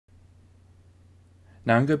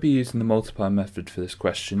Now I'm going to be using the multiplier method for this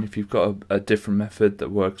question. If you've got a different method that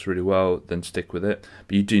works really well, then stick with it.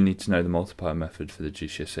 But you do need to know the multiplier method for the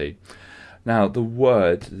GCSE. Now the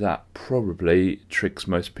word that probably tricks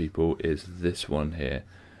most people is this one here.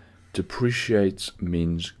 Depreciates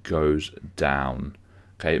means goes down.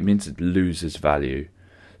 Okay, it means it loses value.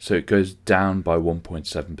 So it goes down by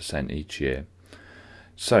 1.7% each year.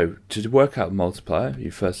 So to work out the multiplier, you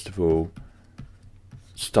first of all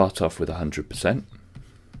start off with 100%.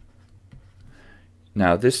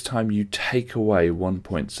 Now this time you take away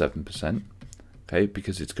 1.7%, okay,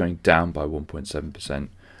 because it's going down by 1.7%.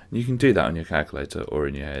 You can do that on your calculator or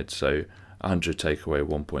in your head. So 100 take away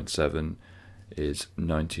 1.7 is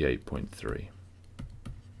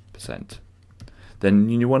 98.3%. Then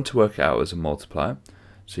you want to work it out as a multiplier.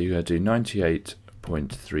 So you're going to do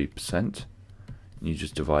 98.3%, and you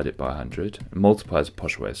just divide it by 100. And multiply is a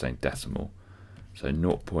posh way of saying decimal. So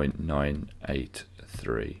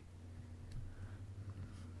 0.983.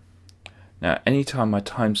 Now, anytime I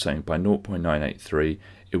times something by 0.983,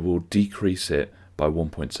 it will decrease it by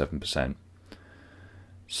 1.7%.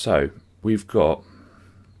 So we've got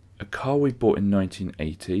a car we bought in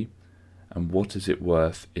 1980, and what is it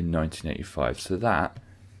worth in 1985? So that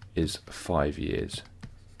is 5 years.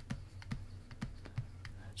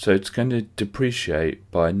 So it's going to depreciate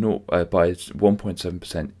by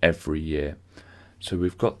 1.7% every year. So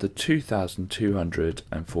we've got the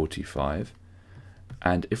 2,245.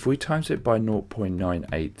 And if we times it by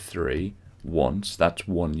 0.983 once, that's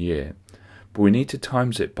 1 year. But we need to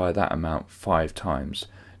times it by that amount 5 times.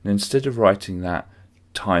 And instead of writing that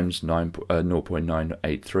times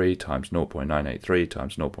 0.983 times 0.983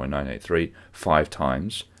 times 0.983 5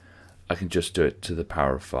 times, I can just do it to the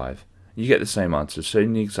power of 5. You get the same answer. So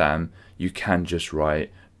in the exam, you can just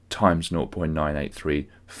write times 0.983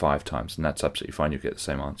 5 times, and that's absolutely fine. You get the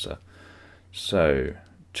same answer. So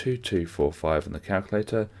 2245 on the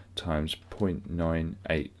calculator times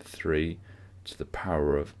 0.983 to the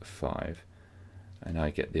power of 5, and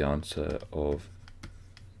I get the answer of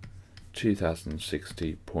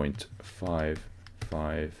 2060.553687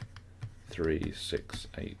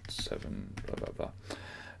 blah blah blah.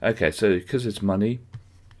 Okay, so because it's money,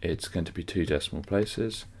 it's going to be 2 decimal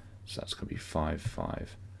places, so that's going to be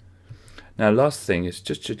 55. Now last thing is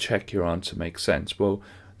just to check your answer makes sense. Well,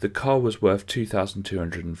 the car was worth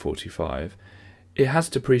 2,245. It has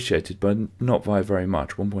depreciated, but not by very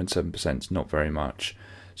much. 1.7% is not very much.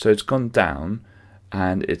 So it's gone down,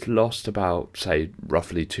 and it's lost about, say,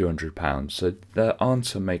 roughly £200. So the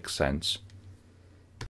answer makes sense.